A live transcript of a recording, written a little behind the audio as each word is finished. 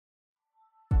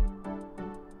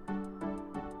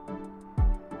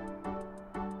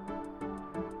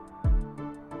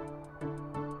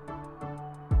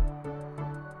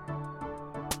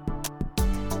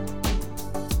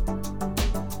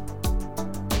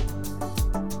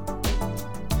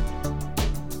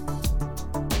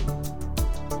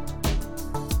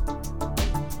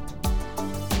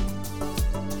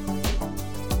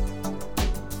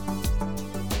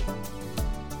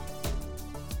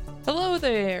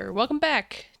there, welcome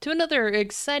back to another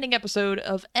exciting episode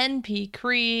of NP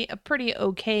Cree, a pretty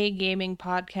okay gaming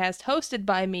podcast hosted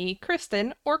by me,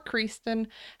 Kristen, or Kristen,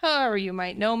 however you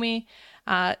might know me.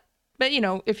 But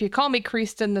if you call me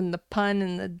Kristen, then the pun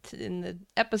in the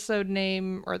episode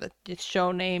name or the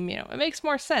show name, it makes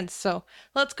more sense. So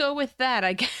let's go with that,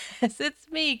 I guess. It's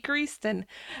me, Kristen.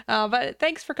 But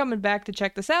thanks for coming back to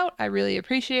check this out. I really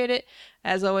appreciate it.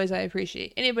 As always, I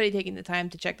appreciate anybody taking the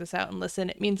time to check this out and listen.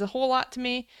 It means a whole lot to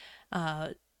me.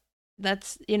 I'm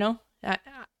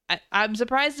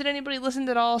surprised that anybody listened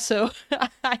at all. So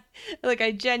I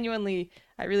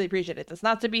really appreciate it. That's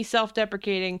not to be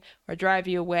self-deprecating or drive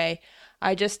you away.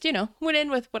 I just, went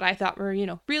in with what I thought were,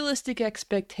 realistic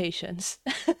expectations.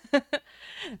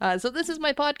 So this is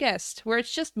my podcast where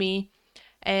it's just me,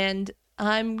 and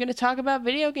I'm going to talk about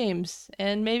video games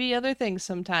and maybe other things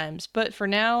sometimes. But for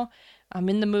now, I'm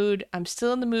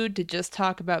still in the mood to just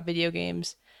talk about video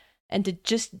games and to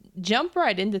just jump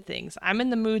right into things. I'm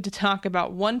in the mood to talk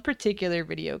about one particular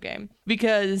video game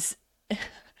because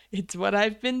it's what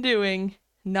I've been doing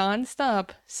nonstop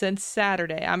since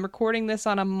Saturday. I'm recording this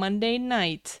on a Monday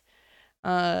night,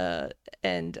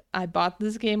 and I bought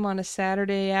this game on a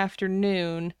Saturday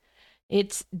afternoon.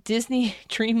 It's Disney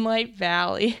Dreamlight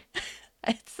Valley.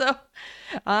 So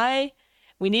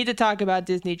we need to talk about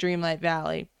Disney Dreamlight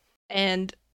Valley.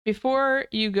 And before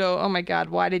you go, oh my God,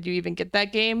 why did you even get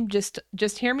that game? Just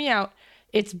hear me out.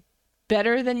 It's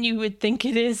better than you would think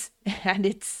it is, and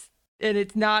it's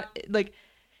not, like,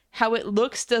 how it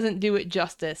looks doesn't do it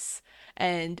justice.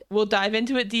 And we'll dive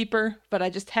into it deeper, but I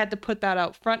just had to put that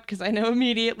out front because I know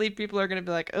immediately people are going to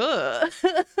be like, ugh.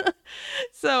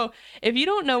 So if you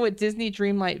don't know what Disney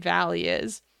Dreamlight Valley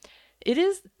is,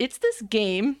 it's this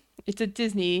game. It's a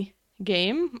Disney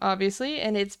game, obviously,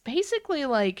 and it's basically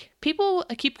like, people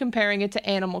keep comparing it to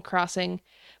Animal Crossing,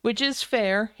 which is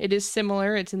fair. It is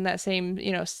similar. It's in that same,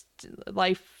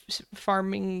 life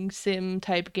farming sim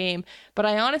type game, but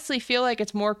I honestly feel like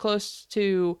it's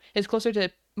closer to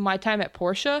my time at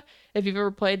Portia, if you've ever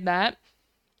played that.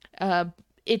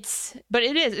 It's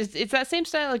that same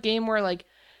style of game where, like,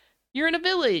 you're in a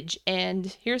village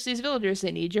and here's these villagers,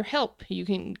 they need your help. You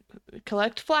can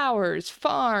collect flowers,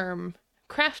 farm,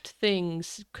 craft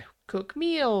things, cook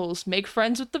meals, make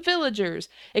friends with the villagers,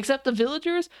 except the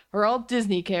villagers are all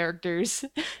Disney characters.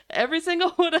 Every single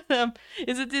one of them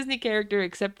is a Disney character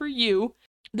except for you.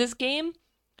 This game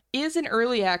is in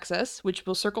early access, which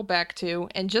we'll circle back to,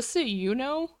 and just so you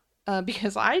know,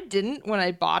 because I didn't when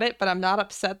I bought it, but I'm not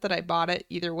upset that I bought it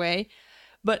either way,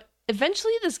 but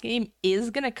eventually this game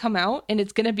is going to come out and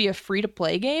it's going to be a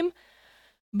free-to-play game.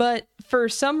 But for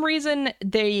some reason,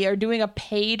 they are doing a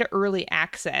paid early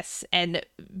access, and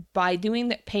by doing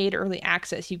that paid early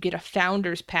access, you get a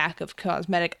founder's pack of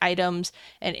cosmetic items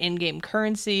and in-game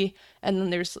currency, and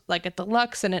then there's like a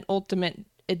deluxe and an ultimate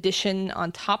edition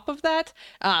on top of that,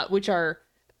 which are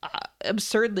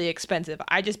absurdly expensive.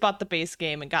 I just bought the base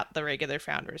game and got the regular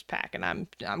founder's pack, and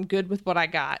I'm good with what I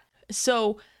got.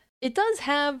 So it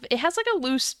has like a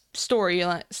loose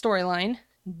storyline.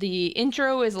 The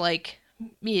intro is like,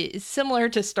 it's similar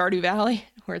to Stardew Valley,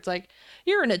 where it's like,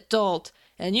 you're an adult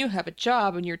and you have a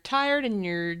job and you're tired and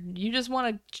you just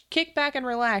want to kick back and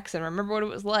relax and remember what it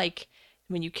was like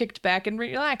when you kicked back and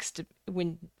relaxed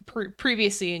when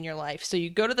previously in your life. So you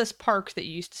go to this park that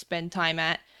you used to spend time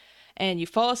at and you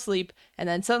fall asleep, and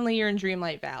then suddenly you're in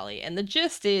Dreamlight Valley. And the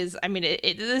gist is, I mean,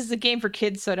 this is a game for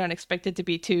kids, so I don't expect it to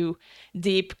be too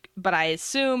deep, but I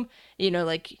assume,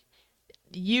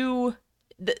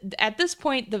 at this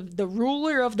point, the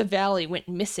ruler of the valley went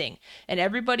missing, and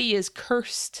everybody is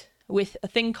cursed with a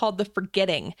thing called the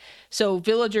Forgetting. So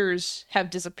villagers have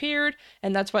disappeared,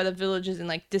 and that's why the village is in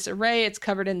like disarray. It's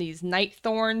covered in these night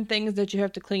thorn things that you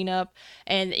have to clean up.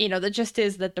 And, the gist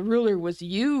is that the ruler was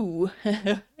you.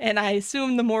 And I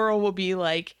assume the moral will be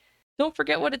like, don't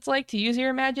forget what it's like to use your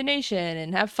imagination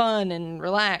and have fun and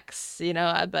relax,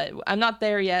 but I'm not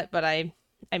there yet, but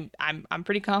I'm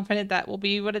pretty confident that will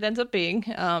be what it ends up being.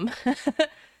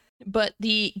 But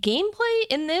the gameplay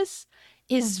in this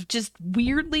is just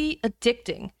weirdly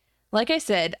addicting. Like I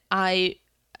said, I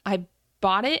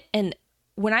bought it, and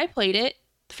when I played it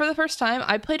for the first time,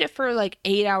 I played it for like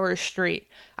 8 hours straight.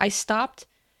 I stopped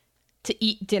to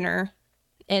eat dinner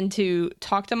and to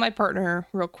talk to my partner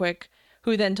real quick,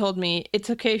 who then told me, it's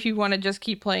okay if you want to just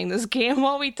keep playing this game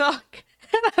while we talk.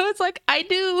 And I was like, I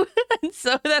do. And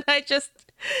so then I just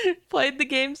played the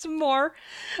game some more.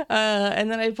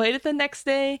 And then I played it the next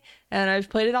day, and I've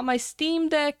played it on my Steam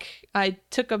Deck. I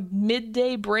took a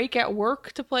midday break at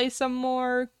work to play some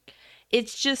more.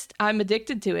 It's just, I'm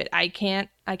addicted to it. I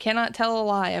cannot tell a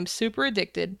lie. I'm super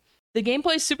addicted. The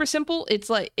gameplay is super simple. It's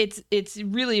like it's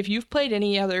really, if you've played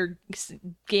any other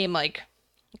game like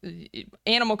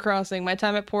Animal Crossing, My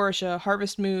Time at Portia,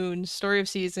 Harvest Moon, Story of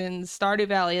Seasons, Stardew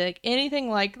Valley, like anything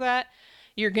like that,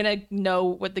 you're gonna know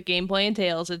what the gameplay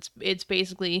entails. It's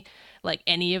basically like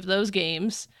any of those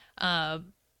games. Uh,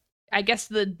 I guess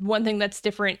the one thing that's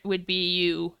different would be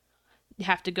you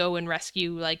have to go and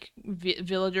rescue like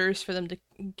villagers for them to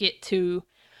get to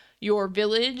your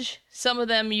village. Some of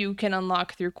them you can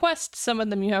unlock through quests. Some of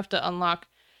them you have to unlock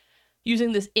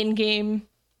using this in-game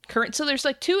current. So there's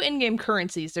like two in-game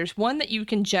currencies. There's one that you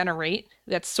can generate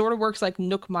that sort of works like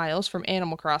Nook Miles from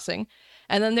Animal Crossing,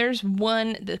 and then there's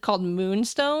one that's called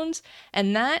Moonstones,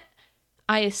 and that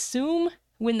I assume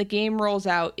when the game rolls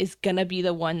out is gonna be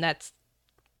the one that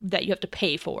you have to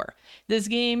pay for. This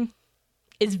game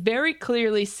is very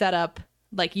clearly set up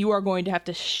like you are going to have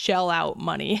to shell out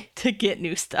money to get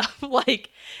new stuff. Like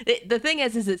the thing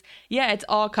is yeah, it's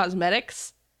all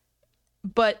cosmetics,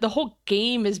 but the whole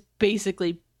game is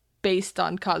basically based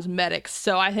on cosmetics.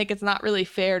 So I think it's not really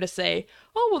fair to say,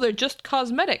 oh, well, they're just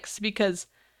cosmetics, because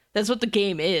that's what the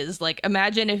game is. Like,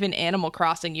 imagine if in Animal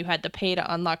Crossing you had to pay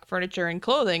to unlock furniture and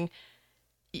clothing.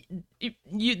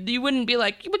 You wouldn't be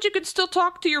like, but you could still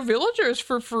talk to your villagers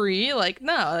for free. Like,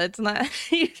 no, it's not.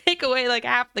 You take away like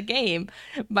half the game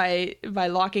by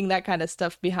locking that kind of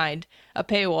stuff behind a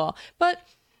paywall. But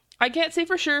I can't say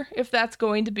for sure if that's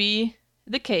going to be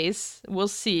the case. We'll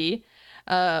see.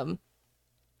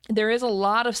 There is a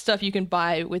lot of stuff you can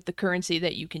buy with the currency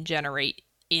that you can generate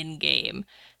in game.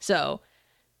 So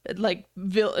like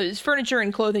furniture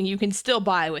and clothing you can still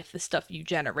buy with the stuff you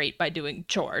generate by doing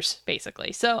chores,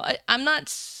 basically. So I'm not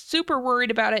super worried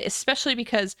about it, especially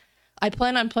because I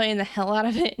plan on playing the hell out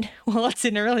of it while it's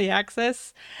in early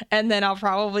access, and then I'll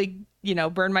probably,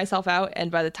 burn myself out, and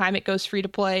by the time it goes free to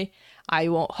play, I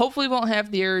hopefully won't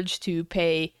have the urge to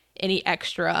pay any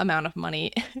extra amount of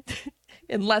money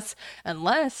unless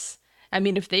I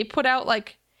mean, if they put out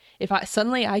like, if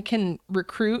I can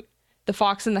recruit the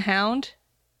Fox and the Hound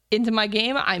into my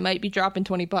game, I might be dropping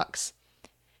 $20.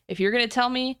 If you're gonna tell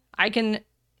me I can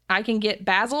get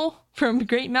Basil from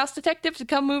Great Mouse Detective to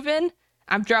come move in,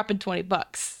 I'm dropping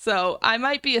 $20. So I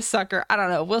might be a sucker. I don't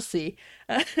know. We'll see.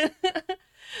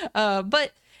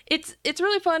 But it's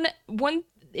really fun.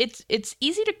 It's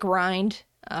easy to grind.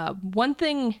 One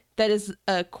thing that is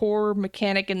a core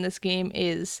mechanic in this game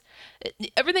is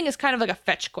everything is kind of like a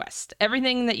fetch quest.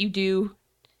 Everything that you do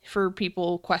for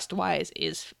people quest wise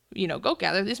is, go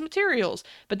gather these materials,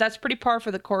 but that's pretty par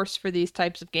for the course for these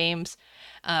types of games.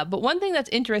 But one thing that's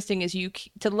interesting is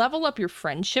to level up your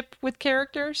friendship with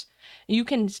characters, you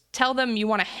can tell them you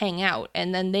want to hang out,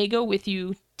 and then they go with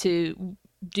you to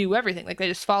do everything. Like, they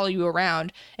just follow you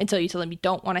around until you tell them you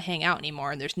don't want to hang out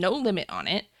anymore, and there's no limit on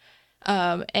it.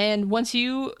 And once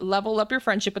you level up your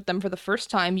friendship with them for the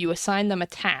first time, you assign them a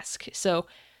task. So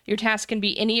your task can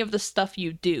be any of the stuff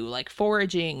you do, like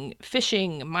foraging,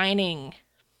 fishing, mining,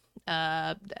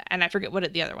 and I forget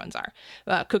what the other ones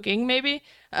are. Cooking, maybe.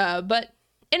 But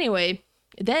anyway,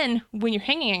 then when you're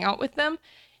hanging out with them,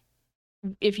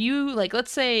 if you, like,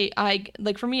 let's say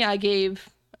for me, I gave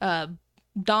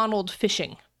Donald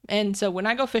fishing. And so when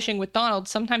I go fishing with Donald,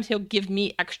 sometimes he'll give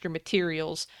me extra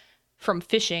materials from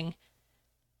fishing.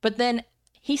 But then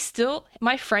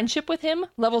my friendship with him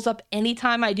levels up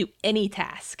anytime I do any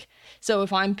task. So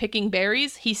if I'm picking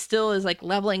berries, he still is like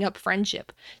leveling up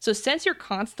friendship. So since you're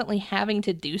constantly having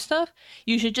to do stuff,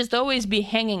 you should just always be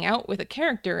hanging out with a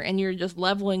character, and you're just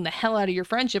leveling the hell out of your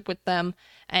friendship with them.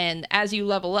 And as you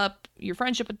level up your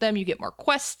friendship with them, you get more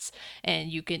quests,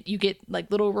 and you get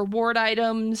like little reward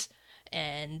items,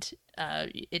 and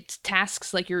it's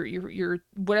tasks like your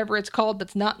whatever it's called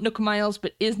that's not Nook Miles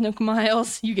but is Nook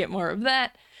Miles. You get more of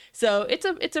that. So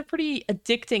it's a pretty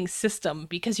addicting system,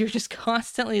 because you're just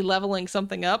constantly leveling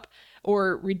something up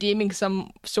or redeeming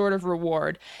some sort of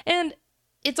reward. And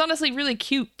it's honestly really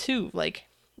cute too. Like,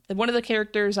 one of the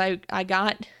characters I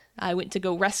went to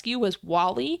go rescue was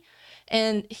Wally,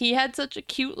 and he had such a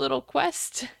cute little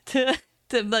quest to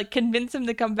like convince him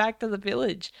to come back to the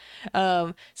village.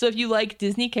 So if you like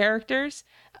Disney characters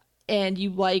and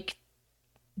you like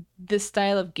this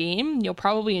style of game, you'll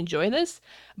probably enjoy this.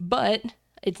 But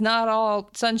it's not all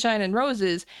sunshine and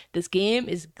roses. This game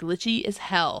is glitchy as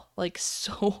hell. Like,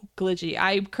 so glitchy.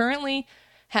 I currently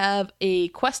have a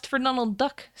quest for Donald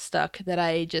Duck stuck that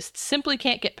I just simply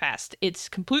can't get past. It's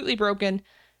completely broken.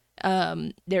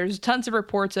 There's tons of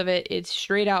reports of it. It's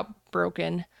straight out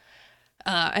broken.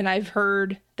 And I've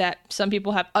heard that some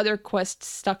people have other quests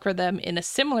stuck for them in a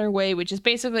similar way, which is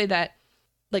basically that,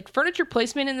 like, furniture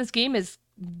placement in this game is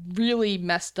really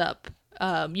messed up.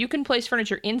 You can place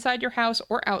furniture inside your house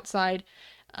or outside,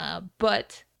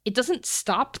 but it doesn't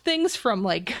stop things from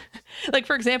like, like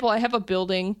for example, I have a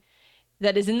building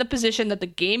that is in the position that the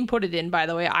game put it in, by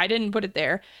the way. I didn't put it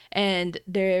there. And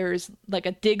there's like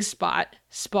a dig spot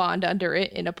spawned under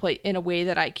it in a way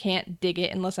that I can't dig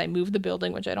it unless I move the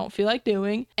building, which I don't feel like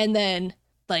doing. And then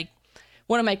like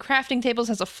one of my crafting tables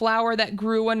has a flower that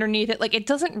grew underneath it. Like it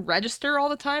doesn't register all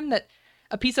the time that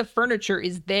a piece of furniture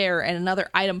is there and another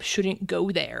item shouldn't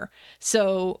go there.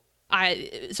 So I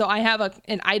have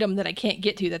an item that I can't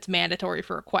get to that's mandatory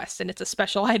for a quest, and it's a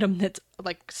special item that's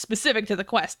like specific to the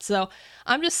quest. So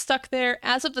I'm just stuck there.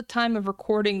 As of the time of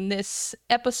recording this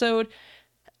episode,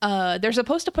 they're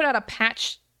supposed to put out a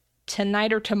patch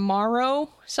tonight or tomorrow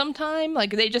sometime.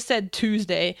 Like they just said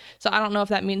Tuesday, so I don't know if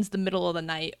that means the middle of the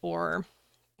night or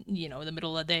the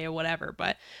middle of the day or whatever,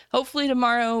 but hopefully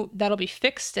tomorrow that'll be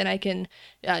fixed and I can,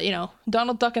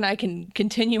 Donald Duck and I can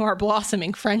continue our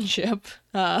blossoming friendship.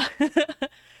 And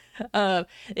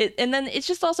then it's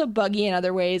just also buggy in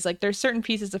other ways. Like there's certain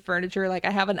pieces of furniture, like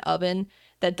I have an oven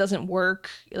that doesn't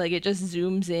work. Like it just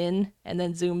zooms in and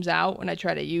then zooms out when I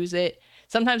try to use it.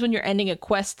 Sometimes when you're ending a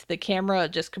quest, the camera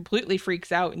just completely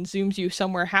freaks out and zooms you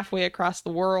somewhere halfway across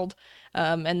the world,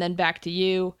 and then back to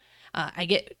you. I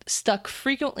get stuck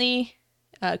frequently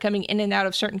coming in and out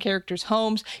of certain characters'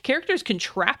 homes. Characters can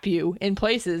trap you in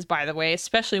places, by the way,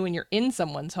 especially when you're in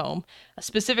someone's home.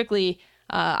 Specifically,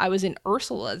 I was in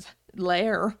Ursula's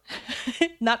lair,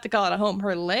 not to call it a home,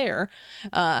 her lair,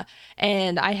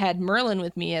 and I had Merlin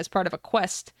with me as part of a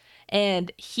quest, and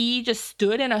he just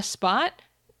stood in a spot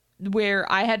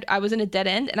where I was in a dead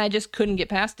end, and I just couldn't get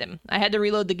past him. I had to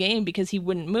reload the game because he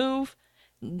wouldn't move,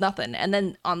 nothing. And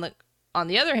then on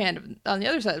the other hand, on the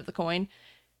other side of the coin,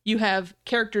 you have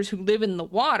characters who live in the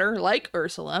water, like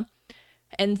Ursula,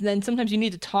 and then sometimes you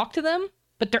need to talk to them,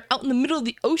 but they're out in the middle of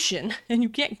the ocean, and you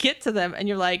can't get to them, and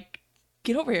you're like,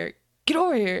 get over here, get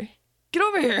over here, get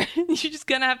over here. You're just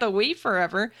gonna have to wait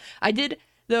forever. I did,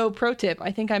 though, pro tip,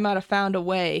 I think I might have found a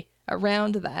way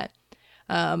around that.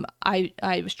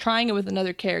 I was trying it with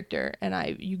another character,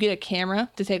 and you get a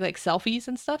camera to take, like, selfies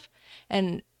and stuff,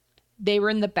 and they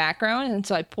were in the background, and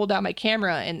so I pulled out my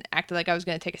camera and acted like I was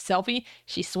going to take a selfie.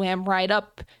 She swam right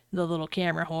up, the little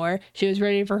camera whore. She was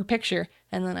ready for her picture,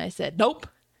 and then I said, nope,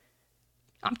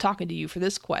 I'm talking to you for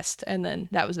this quest, and then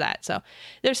that was that. So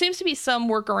there seems to be some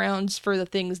workarounds for the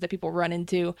things that people run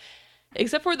into,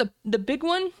 except for the big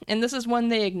one, and this is one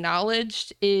they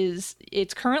acknowledged, is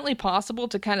it's currently possible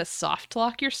to kind of soft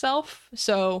lock yourself.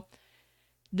 So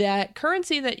that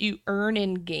currency that you earn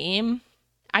in game,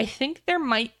 I think there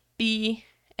might be,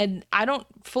 and I don't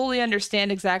fully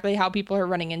understand exactly how people are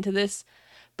running into this,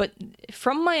 but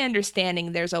from my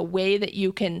understanding, there's a way that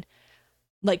you can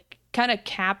like kind of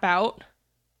cap out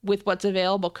with what's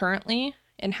available currently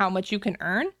and how much you can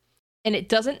earn, and it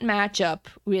doesn't match up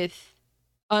with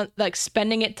like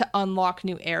spending it to unlock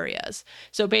new areas.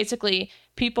 So basically,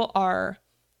 people are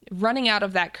running out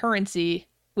of that currency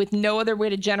with no other way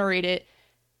to generate it,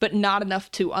 but not enough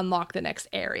to unlock the next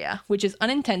area, which is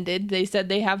unintended. They said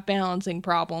they have balancing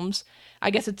problems. I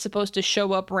guess it's supposed to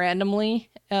show up randomly,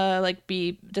 like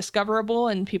be discoverable,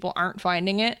 and people aren't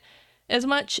finding it as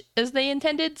much as they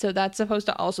intended. So that's supposed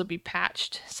to also be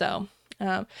patched. So,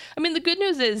 I mean, the good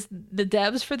news is the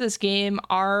devs for this game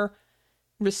are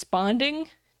responding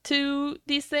to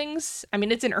these things. I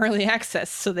mean, it's in early access,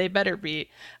 so they better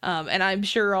be. And I'm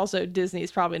sure also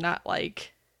Disney's probably not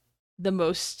like the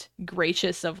most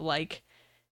gracious of like,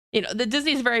 the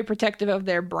Disney's very protective of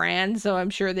their brand, so I'm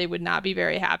sure they would not be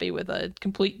very happy with a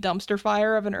complete dumpster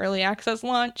fire of an early access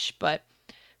launch, but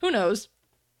who knows.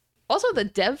 Also, the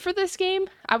dev for this game,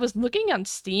 I was looking on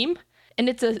Steam, and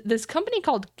it's this company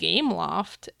called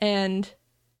Gameloft, and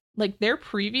like their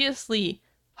previously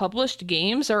published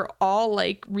games are all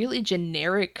like really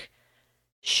generic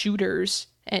shooters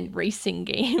and racing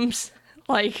games.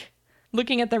 Like,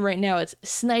 looking at them right now, it's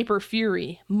Sniper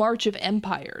Fury, March of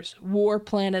Empires, War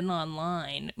Planet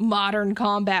Online, Modern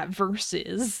Combat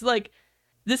Versus. Like,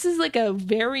 this is like a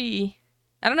very,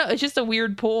 I don't know, it's just a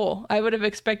weird pull. I would have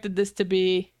expected this to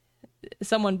be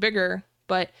someone bigger,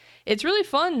 but it's really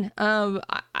fun.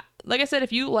 Like I said,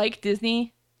 if you like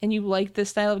Disney and you like this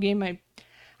style of game,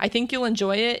 I think you'll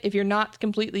enjoy it. If you're not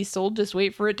completely sold, just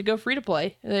wait for it to go free to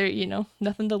play. There,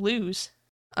 nothing to lose.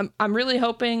 I'm really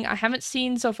hoping. I haven't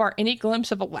seen so far any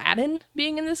glimpse of Aladdin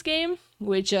being in this game,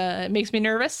 which makes me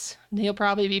nervous. He'll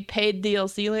probably be paid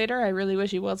DLC later. I really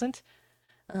wish he wasn't.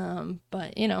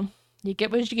 But you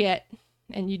get what you get,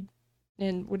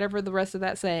 and whatever the rest of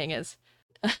that saying is.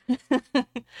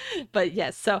 But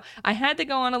yes, so I had to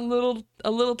go on a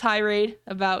little tirade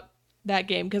about that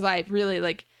game because I really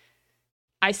like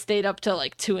I stayed up till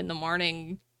like 2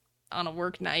 a.m. on a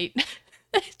work night.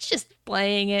 Just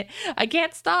playing it. I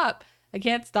can't stop.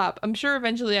 I'm sure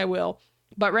eventually I will.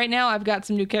 But right now I've got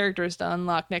some new characters to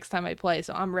unlock next time I play,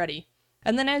 so I'm ready.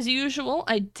 And then as usual,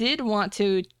 I did want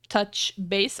to touch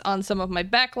base on some of my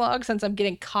backlog since I'm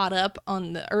getting caught up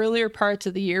on the earlier parts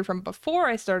of the year from before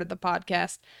I started the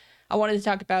podcast. I wanted to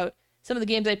talk about some of the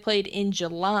games I played in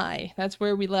July. That's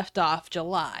where we left off,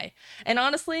 July. And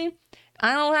honestly,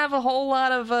 I don't have a whole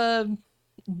lot of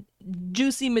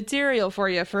juicy material for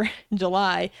you for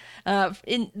July.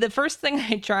 In the first thing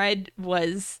I tried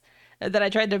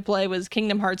to play was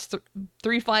Kingdom Hearts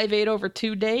 358 over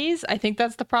 2 days. I think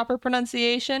that's the proper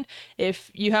pronunciation. If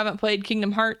you haven't played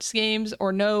Kingdom Hearts games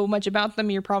or know much about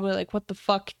them, you're probably like, what the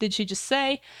fuck did she just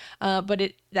say?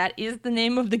 But that is the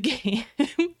name of the game.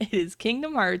 It is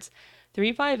Kingdom Hearts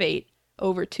 358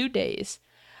 over 2 days.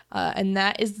 And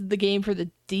that is the game for the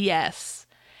DS.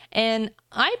 And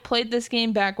I played this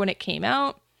game back when it came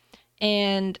out,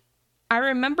 and I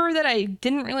remember that I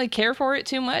didn't really care for it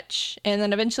too much, and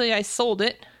then eventually I sold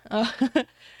it,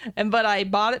 but I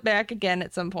bought it back again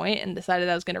at some point and decided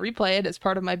I was going to replay it as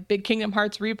part of my big Kingdom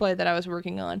Hearts replay that I was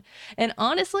working on. And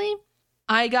honestly,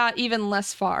 I got even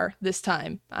less far this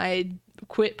time. I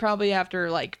quit probably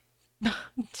after like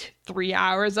 3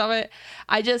 hours of it.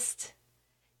 I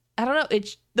don't know.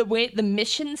 It's the way the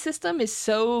mission system is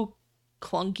so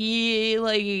clunky,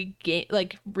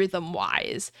 like rhythm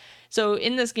wise. So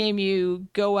in this game, you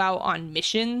go out on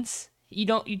missions. You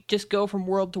just go from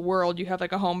world to world. You have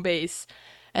like a home base,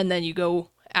 and then you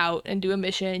go out and do a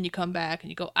mission, you come back,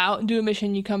 and you go out and do a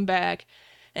mission, you come back.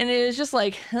 And it was just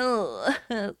like,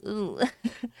 I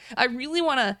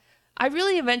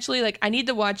really eventually, like, I need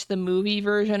to watch the movie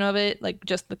version of it, like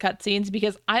just the cutscenes,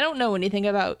 because I don't know anything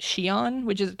about Xion,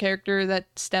 which is a character that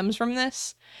stems from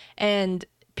this. And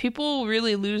people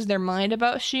really lose their mind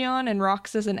about Xion and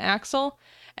Roxas and Axel.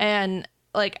 And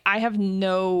like, I have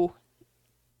no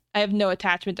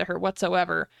attachment to her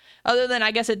whatsoever, other than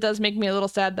I guess it does make me a little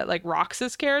sad that like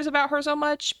Roxas cares about her so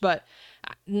much, but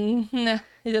it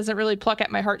doesn't really pluck at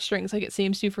my heartstrings like it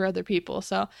seems to for other people.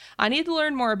 So I need to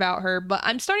learn more about her, but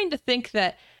I'm starting to think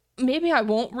that maybe I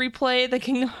won't replay the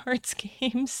Kingdom Hearts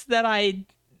games that I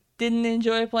didn't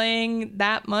enjoy playing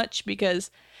that much, because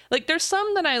like there's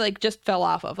some that I like just fell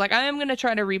off of. Like I am going to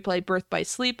try to replay Birth by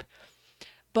Sleep,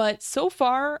 but so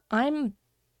far I'm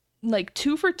like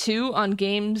 2 for 2 on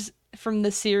games from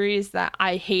the series that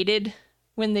I hated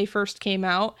when they first came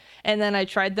out, and then I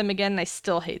tried them again and I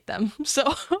still hate them. So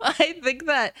I think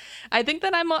that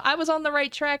I was on the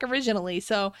right track originally.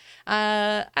 So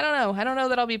I don't know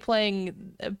that I'll be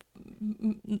playing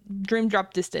Dream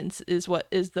Drop Distance is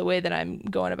the way that I'm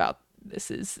going about.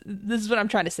 This is what I'm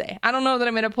trying to say. I don't know that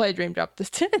I'm going to play Dream Drop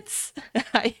Distance.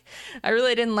 I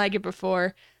really didn't like it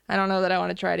before. I don't know that I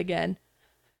want to try it again.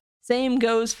 Same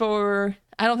goes for,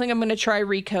 I don't think I'm going to try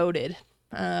Recoded.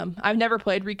 I've never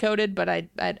played Recoded, but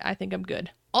I think I'm good.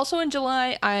 Also in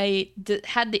July, I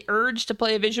had the urge to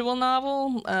play a visual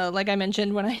novel. Like I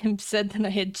mentioned when I said that I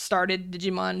had started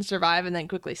Digimon Survive and then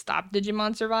quickly stopped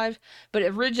Digimon Survive. But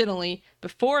originally,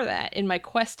 before that, in my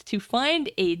quest to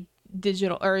find a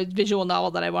visual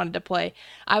novel that I wanted to play,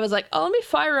 I was like, oh, let me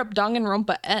fire up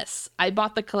Danganronpa S. I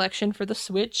bought the collection for the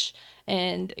Switch,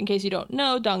 and in case you don't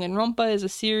know, Danganronpa is a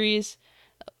series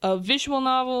of visual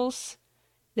novels.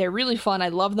 They're really fun. I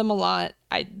love them a lot.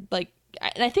 And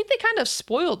I think they kind of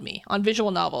spoiled me on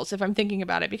visual novels, if I'm thinking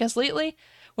about it, because lately,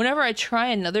 whenever I try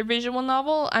another visual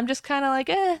novel, I'm just kind of like,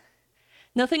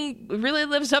 nothing really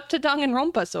lives up to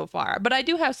Danganronpa so far. But I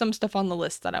do have some stuff on the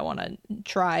list that I want to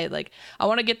try. Like, I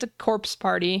want to get to Corpse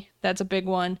Party. That's a big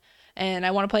one. And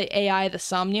I want to play AI The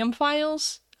Somnium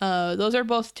Files. Those are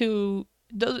both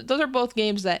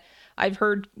games that I've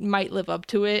heard might live up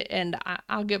to it, and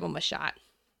I'll give them a shot.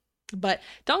 But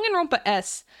Danganronpa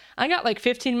S, I got like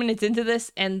 15 minutes into this,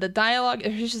 and the dialogue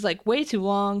is just like way too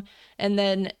long. And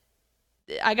then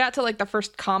I got to like the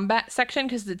first combat section,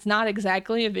 because it's not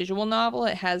exactly a visual novel.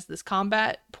 It has this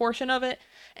combat portion of it,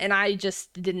 and I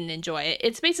just didn't enjoy it.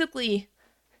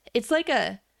 It's like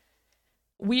a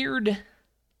weird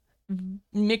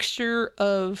mixture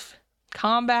of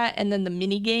combat and then the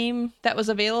mini game that was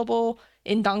available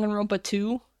in Danganronpa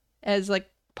 2 as like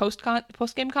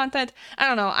post-game content. I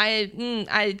don't know.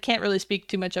 I can't really speak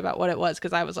too much about what it was,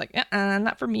 because I was like,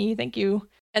 not for me, thank you.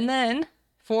 And then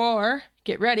for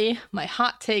get ready, my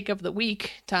hot take of the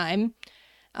week time,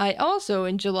 I also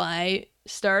in July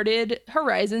started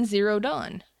Horizon Zero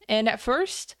Dawn. And at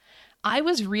first, I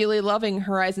was really loving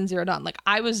Horizon Zero Dawn. Like,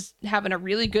 I was having a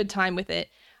really good time with it.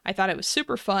 I thought it was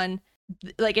super fun.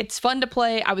 like, it's fun to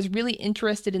play. I was really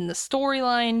interested in the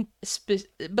storyline,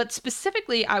 but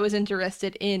specifically I was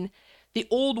interested in the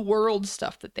old world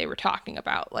stuff that they were talking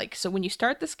about. Like, so when you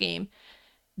start this game,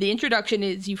 the introduction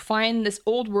is you find this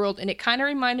old world, and it kind of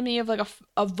reminded me of like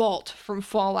a vault from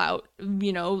Fallout,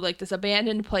 you know, like this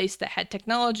abandoned place that had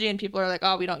technology, and people are like,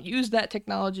 oh, we don't use that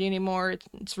technology anymore,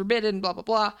 it's forbidden, blah blah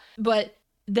blah. But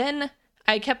then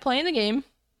I kept playing the game,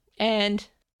 and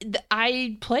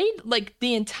I played like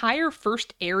the entire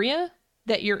first area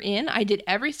that you're in. I did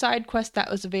every side quest that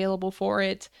was available for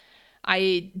it.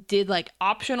 I did like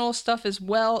optional stuff as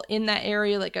well in that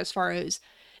area, like as far as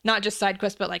not just side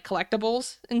quests, but like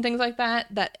collectibles and things like that,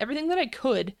 that everything that I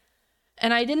could.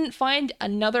 And I didn't find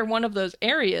another one of those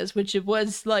areas, which it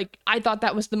was like, I thought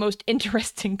that was the most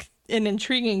interesting and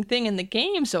intriguing thing in the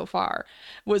game so far,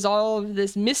 was all of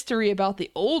this mystery about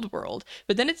the old world.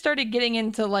 But then it started getting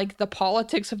into like the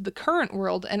politics of the current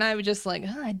world, and I was just like,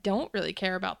 oh, I don't really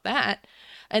care about that.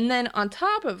 And then on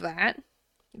top of that,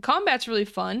 combat's really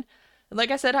fun. Like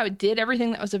I said, I did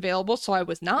everything that was available, so I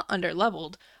was not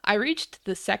underleveled. I reached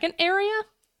the second area,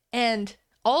 and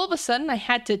all of a sudden I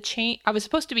had to change. I was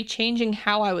supposed to be changing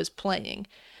how I was playing.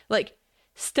 Like,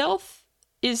 stealth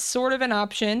is sort of an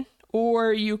option,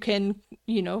 or you can,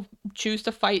 you know, choose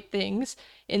to fight things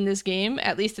in this game,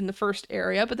 at least in the first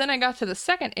area. But then I got to the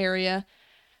second area,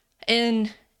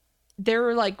 and there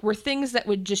were things that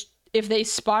would just, if they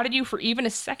spotted you for even a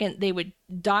second, they would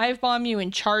dive bomb you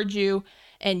and charge you,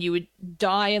 and you would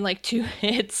die in like 2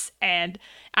 hits. And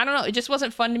I don't know, it just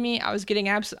wasn't fun to me. I was getting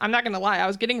I'm not gonna lie, I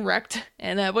was getting wrecked,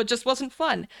 and it just wasn't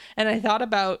fun. And I thought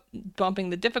about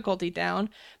bumping the difficulty down,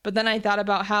 but then I thought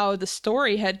about how the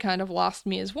story had kind of lost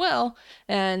me as well,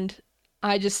 and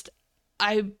I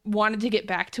wanted to get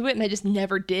back to it, and I just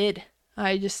never did.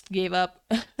 I just gave up.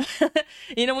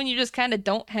 You know, when you just kind of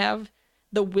don't have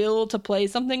the will to play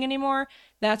something anymore.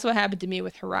 That's what happened to me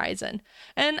with Horizon.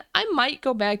 And I might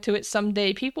go back to it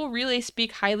someday. People really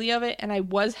speak highly of it, and I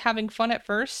was having fun at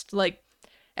first. Like,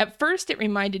 at first it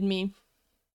reminded me,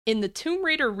 in the Tomb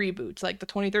Raider reboots, like the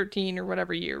 2013 or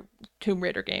whatever year Tomb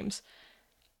Raider games,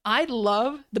 I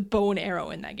love the bow and arrow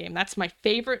in that game. That's my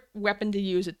favorite weapon to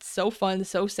use. It's so fun,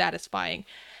 so satisfying.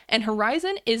 And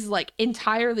Horizon is like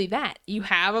entirely that. You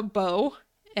have a bow,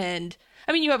 and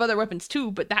I mean, you have other weapons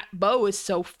too, but that bow is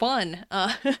so fun.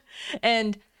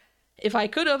 And if I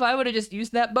could have, I would have just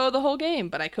used that bow the whole game,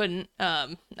 but I couldn't,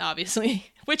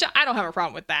 obviously, which I don't have a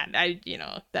problem with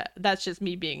that. That's just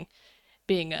me being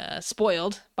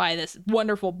spoiled by this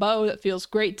wonderful bow that feels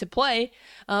great to play.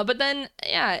 But then,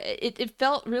 yeah, it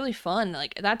felt really fun.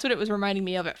 Like, that's what it was reminding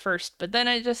me of at first. But then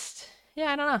I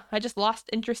don't know. I just lost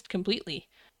interest completely.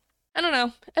 I don't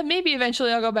know. Maybe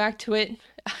eventually I'll go back to it.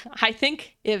 I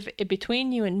think if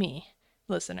between you and me,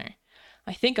 listener,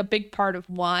 I think a big part of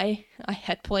why I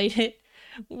had played it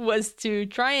was to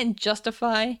try and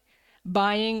justify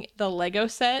buying the Lego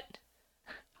set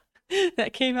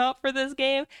that came out for this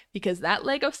game, because that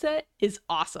Lego set is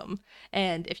awesome.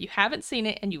 And if you haven't seen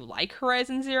it and you like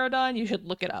Horizon Zero Dawn, you should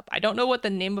look it up. I don't know what the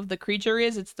name of the creature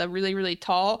is. It's the really, really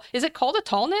tall. Is it called a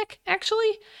tall neck,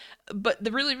 actually? But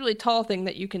the really, really tall thing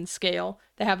that you can scale,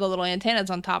 that have the little antennas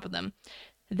on top of them.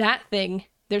 That thing,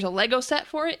 there's a Lego set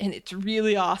for it, and it's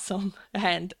really awesome.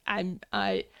 And I'm,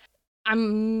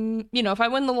 you know, if I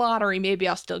win the lottery, maybe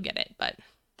I'll still get it. But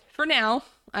for now,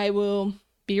 I will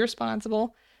be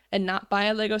responsible and not buy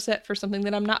a Lego set for something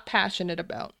that I'm not passionate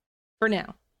about. For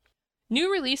now. New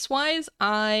release-wise,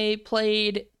 I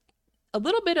played a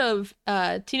little bit of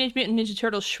Teenage Mutant Ninja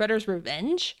Turtles Shredder's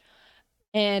Revenge.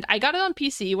 And I got it on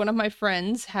PC. One of my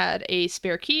friends had a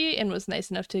spare key and was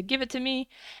nice enough to give it to me.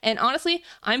 And honestly,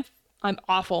 I'm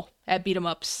awful at beat 'em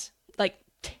ups. Like,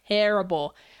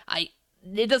 terrible.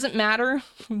 It doesn't matter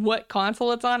what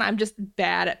console it's on. I'm just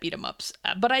bad at beat 'em ups.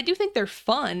 But I do think they're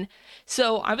fun.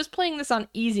 So I was playing this on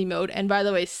easy mode, and by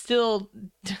the way, still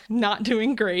not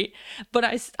doing great. But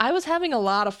I was having a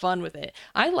lot of fun with it.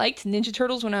 I liked Ninja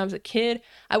Turtles when I was a kid.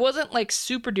 I wasn't like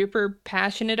super duper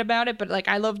passionate about it, but like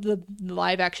I loved the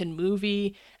live action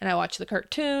movie, and I watched the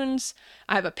cartoons.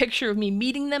 I have a picture of me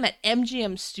meeting them at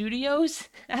MGM Studios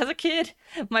as a kid.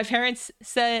 My parents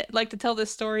like to tell this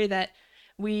story that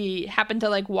we happened to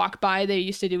like walk by. They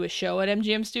used to do a show at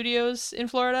MGM Studios in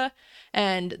Florida,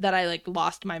 and that I like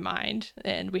lost my mind,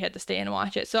 and we had to stay and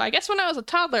watch it. So I guess when I was a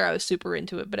toddler, I was super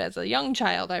into it, but as a young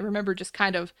child, I remember just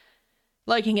kind of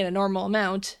liking it a normal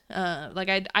amount. Like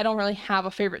I don't really have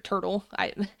a favorite turtle.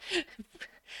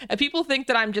 People think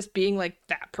that I'm just being like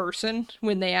that person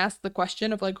when they ask the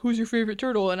question of like, who's your favorite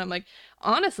turtle? And I'm like,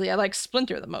 honestly, I like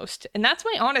Splinter the most. And that's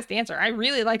my honest answer. I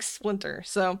really like Splinter.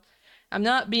 So I'm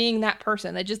not being that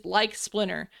person. I just like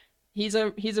Splinter. He's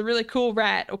a really cool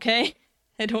rat, okay?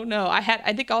 I don't know.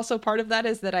 I think also part of that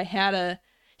is that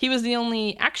he was the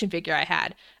only action figure I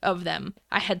had of them.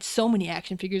 I had so many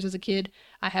action figures as a kid.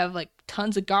 I have like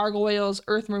tons of gargoyles,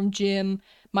 Earthworm Jim,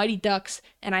 Mighty Ducks,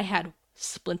 and I had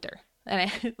Splinter. And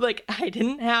I like I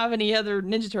didn't have any other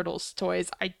Ninja Turtles toys.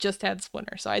 I just had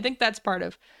Splinter. So I think that's part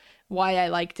of why I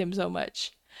liked him so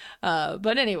much.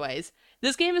 But anyways,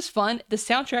 this game is fun. The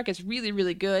soundtrack is really,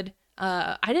 really good.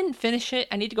 I didn't finish it.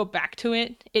 I need to go back to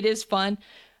it. It is fun,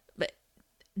 but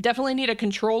definitely need a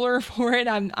controller for it.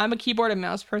 I'm a keyboard and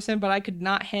mouse person, but I could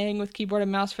not hang with keyboard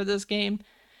and mouse for this game.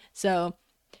 So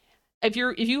if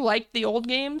you like the old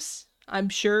games, I'm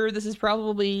sure this is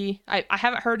probably I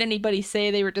haven't heard anybody say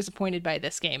they were disappointed by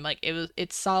this game. Like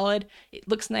it's solid. It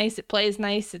looks nice. It plays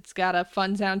nice. It's got a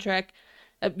fun soundtrack.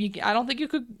 I don't think you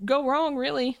could go wrong,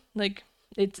 really. Like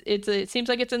it seems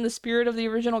like it's in the spirit of the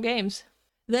original games.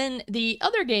 Then the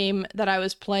other game that I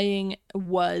was playing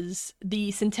was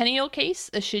the Centennial Case,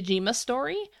 a Shijima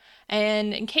story.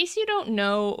 And in case you don't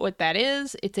know what that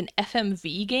is, it's an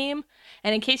FMV game.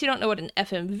 And in case you don't know what an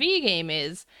FMV game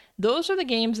is, those are the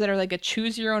games that are like a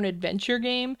choose your own adventure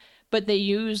game, but they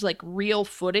use like real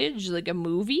footage, like a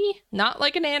movie, not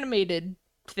like an animated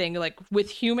thing, like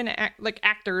with like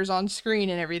actors on screen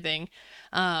and everything.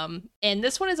 And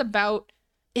this one is about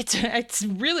it's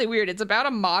really weird. It's about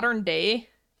a modern day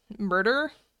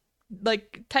murder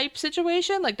like type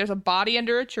situation. Like there's a body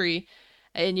under a tree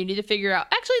and you need to figure out,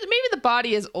 actually maybe the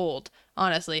body is old.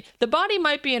 Honestly, the body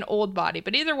might be an old body,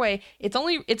 but either way,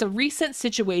 it's a recent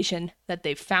situation that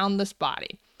they've found this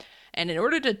body. And in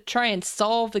order to try and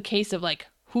solve the case of like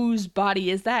whose body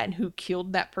is that and who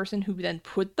killed that person who then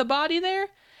put the body there,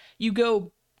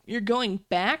 you're going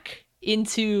back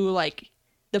into like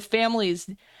the family's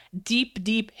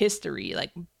deep history,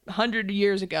 like 100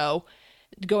 years ago,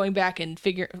 going back and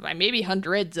maybe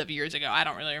hundreds of years ago, I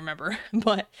don't really remember,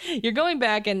 but you're going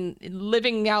back and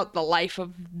living out the life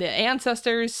of the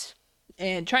ancestors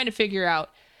and trying to figure out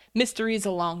mysteries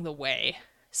along the way.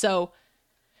 So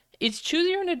it's choose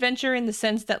your own adventure in the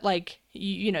sense that like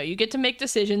you get to make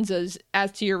decisions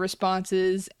as to your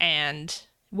responses and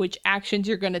which actions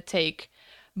you're going to take,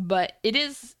 but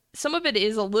some of it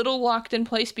is a little locked in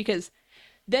place because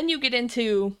then you get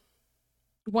into,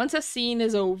 once a scene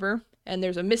is over and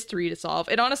there's a mystery to solve,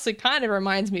 it honestly kind of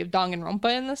reminds me of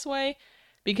Danganronpa in this way,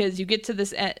 because you get to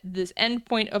this end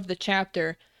point of the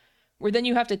chapter where then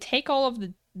you have to take all of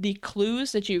the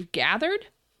clues that you've gathered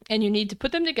and you need to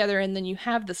put them together, and then you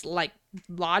have this like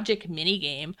logic mini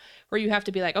game where you have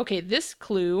to be like, okay, this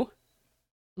clue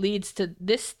leads to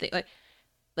this thing,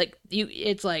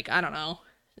 it's like, I don't know,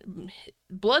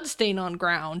 blood stain on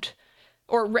ground.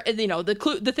 Or,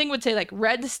 the thing would say, like,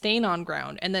 red stain on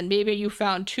ground. And then maybe you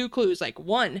found two clues. Like,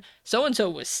 1, so-and-so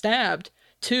was stabbed.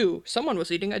 2, someone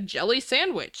was eating a jelly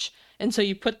sandwich. And so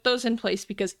you put those in place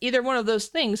because either one of those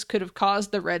things could have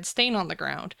caused the red stain on the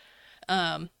ground.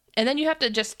 And then you have to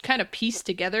just kind of piece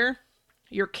together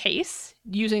your case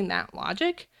using that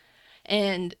logic.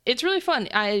 And it's really fun.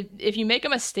 If you make a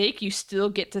mistake, you still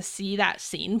get to see that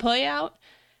scene play out.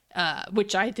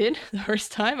 Which I did the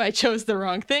first time. I chose the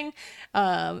wrong thing.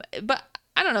 But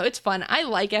I don't know, it's fun. I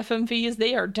like FMVs.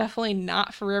 They are definitely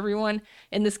not for everyone.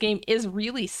 And this game is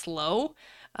really slow.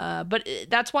 But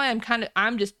that's why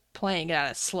I'm just playing it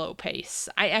at a slow pace.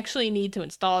 I actually need to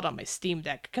install it on my Steam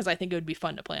Deck because I think it would be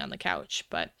fun to play on the couch.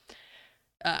 But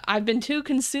I've been too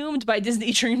consumed by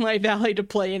Disney Dreamlight Valley to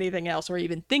play anything else or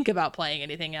even think about playing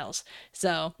anything else.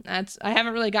 So I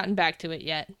haven't really gotten back to it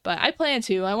yet, but I plan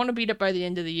to. I want to beat it by the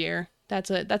end of the year. That's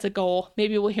a goal.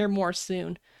 Maybe we'll hear more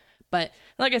soon. But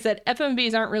like I said,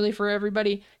 FMVs aren't really for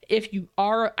everybody. If you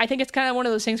are, I think it's kind of one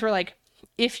of those things where like,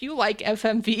 if you like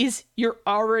FMVs, you're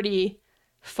already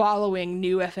following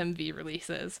new FMV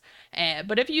releases.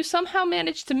 But if you somehow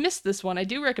manage to miss this one, I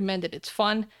do recommend it. It's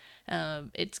fun.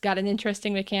 It's got an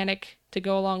interesting mechanic to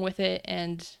go along with it,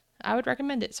 and I would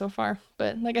recommend it so far.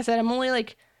 But like I said, I'm only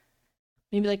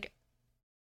maybe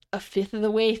a fifth of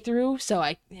the way through, so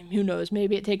who knows,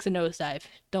 maybe it takes a nosedive.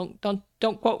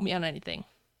 Don't quote me on anything.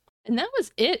 And that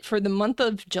was it for the month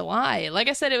of July. Like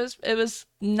I said, it was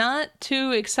not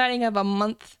too exciting of a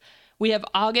month. We have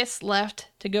August left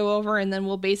to go over, and then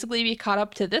we'll basically be caught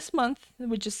up to this month,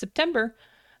 which is September.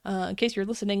 In case you're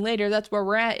listening later, that's where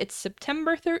we're at. It's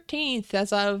September 13th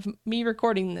as of me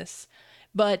recording this.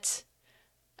 But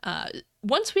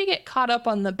once we get caught up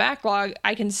on the backlog,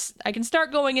 I can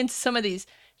start going into some of these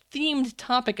themed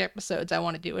topic episodes I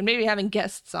want to do, and maybe having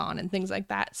guests on and things like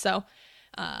that. So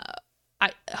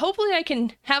hopefully I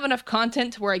can have enough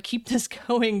content to where I keep this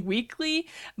going weekly,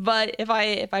 but if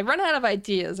I run out of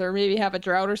ideas or maybe have a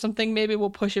drought or something, maybe we'll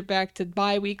push it back to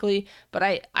bi-weekly, but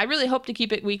I really hope to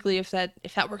keep it weekly if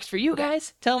that works for you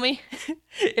guys. Tell me.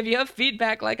 If you have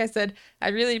feedback, like I said, I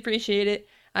really appreciate it.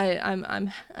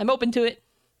 I'm open to it.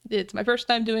 It's my first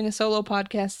time doing a solo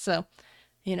podcast, so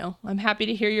I'm happy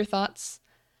to hear your thoughts.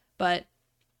 But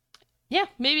yeah,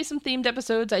 maybe some themed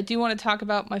episodes. I do want to talk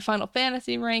about my Final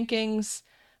Fantasy rankings.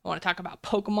 I want to talk about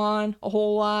Pokemon a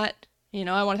whole lot.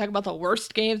 I want to talk about the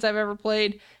worst games I've ever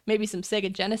played. Maybe some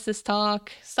Sega Genesis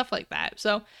talk, stuff like that.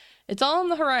 So it's all on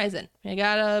the horizon. I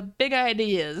got big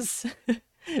ideas,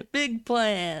 big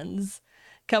plans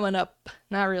coming up.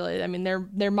 Not really. I mean,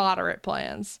 they're moderate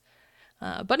plans.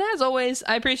 But as always,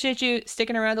 I appreciate you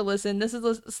sticking around to listen. This is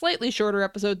a slightly shorter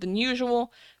episode than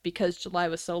usual because July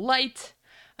was so light.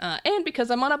 And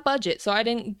because I'm on a budget, so I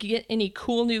didn't get any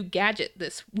cool new gadget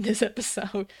this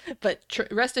episode. But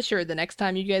rest assured, the next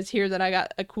time you guys hear that I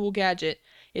got a cool gadget,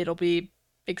 it'll be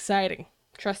exciting.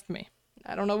 Trust me.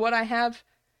 I don't know what I have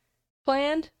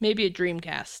planned. Maybe a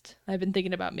Dreamcast. I've been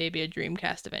thinking about maybe a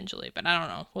Dreamcast eventually, but I don't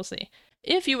know. We'll see.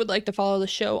 If you would like to follow the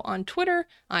show on Twitter,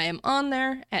 I am on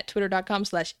there at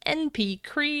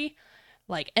twitter.com/npcree,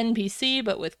 like NPC,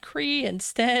 but with Cree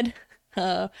instead.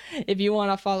 If you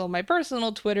want to follow my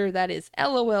personal Twitter, that is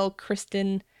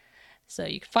LOLKristen. So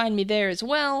you can find me there as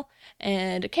well.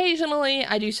 And occasionally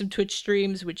I do some Twitch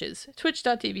streams, which is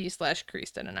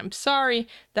twitch.tv/Kristen. And I'm sorry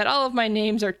that all of my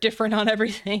names are different on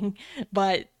everything,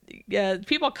 but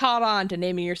people caught on to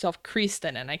naming yourself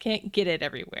Kristen, and I can't get it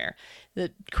everywhere.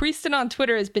 The Kristen on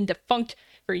Twitter has been defunct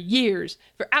for years,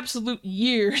 for absolute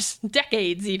years,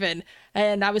 decades even.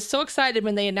 And I was so excited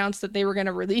when they announced that they were going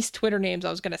to release Twitter names. I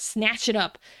was going to snatch it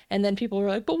up. And then people were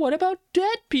like, but what about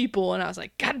dead people? And I was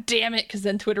like, God damn it. Because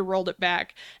then Twitter rolled it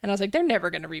back. And I was like, they're never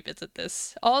going to revisit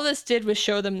this. All this did was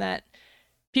show them that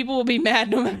people will be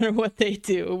mad no matter what they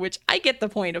do, which I get the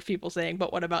point of people saying,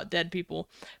 but what about dead people?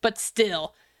 But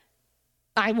still,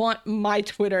 I want my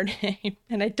Twitter name.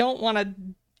 And I don't want to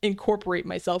incorporate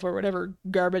myself or whatever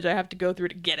garbage I have to go through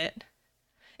to get it.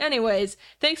 Anyways,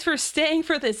 thanks for staying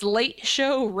for this late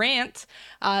show rant.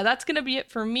 That's gonna be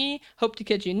it for me. Hope to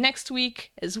catch you next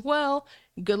week as well.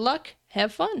 Good luck.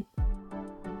 Have fun.